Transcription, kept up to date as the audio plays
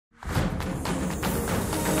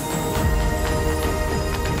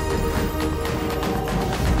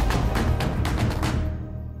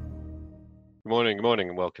Good morning,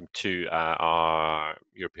 and welcome to our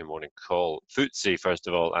European morning call. FTSE, first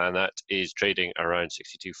of all, and that is trading around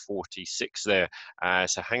 62.46 there.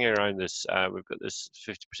 So hanging around this, we've got this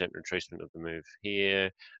 50% retracement of the move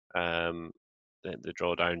here. The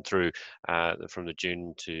drawdown through from the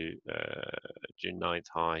June 9th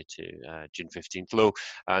high to June 15th low,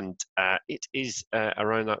 and it is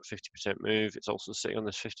around that 50% move. It's also sitting on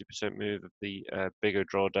this 50% move of the bigger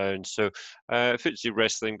drawdown. So FTSE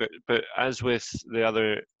wrestling, but as with the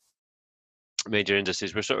other major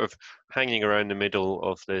indices, we're sort of hanging around the middle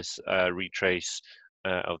of this retrace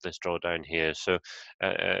of this drawdown here. So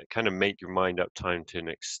kind of make your mind up time to an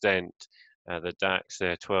extent. The DAX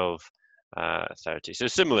there, 12.30. So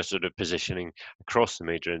similar sort of positioning across the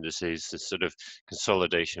major indices, this sort of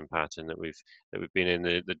consolidation pattern that we've been in.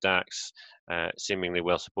 The DAX seemingly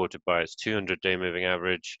well supported by its 200-day moving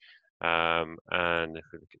average, and if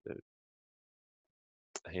we look at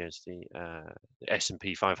here's the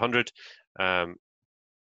S&P 500.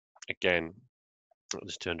 Again,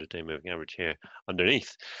 this 200-day moving average here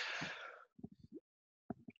underneath.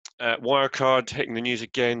 Wirecard hitting the news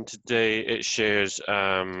again today. Its shares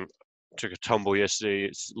took a tumble yesterday.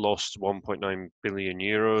 It's lost 1.9 billion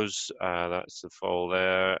euros. That's the fall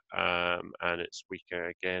there, and it's weaker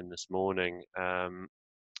again this morning.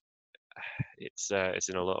 It's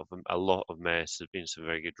in a lot of mess. There's been some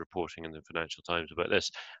very good reporting in the Financial Times about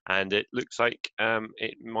this, and it looks like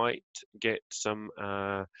it might get some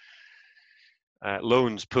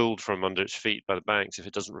loans pulled from under its feet by the banks if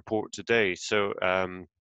it doesn't report today. So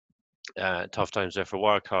tough times there for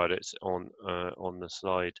Wirecard. It's on the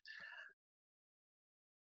slide.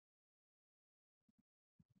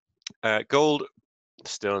 Gold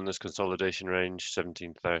still in this consolidation range,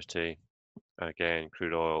 1730. Again,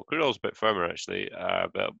 crude oil's a bit firmer actually,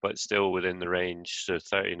 but still within the range, so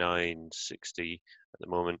 39.60 at the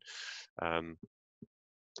moment.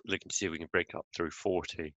 Looking to see if we can break up through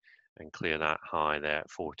 40 and clear that high there at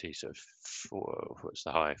 40. So what's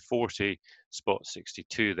the high? 40, spot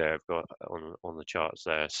 62 there I've got on the charts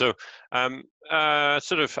there. So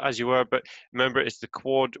sort of as you were, but remember it's the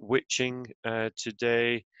quad witching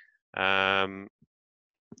today.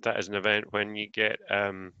 That is an event when you get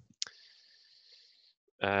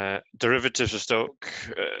derivatives of stock,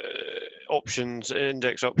 options,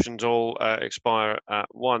 index options all expire at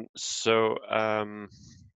once. So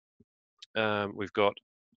we've got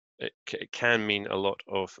it can mean a lot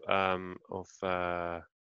of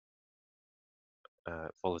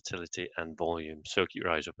volatility and volume. So keep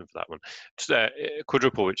your eyes open for that one. Just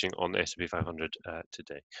quadruple witching on the S&P 500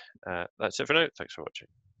 today. That's it for now. Thanks for watching.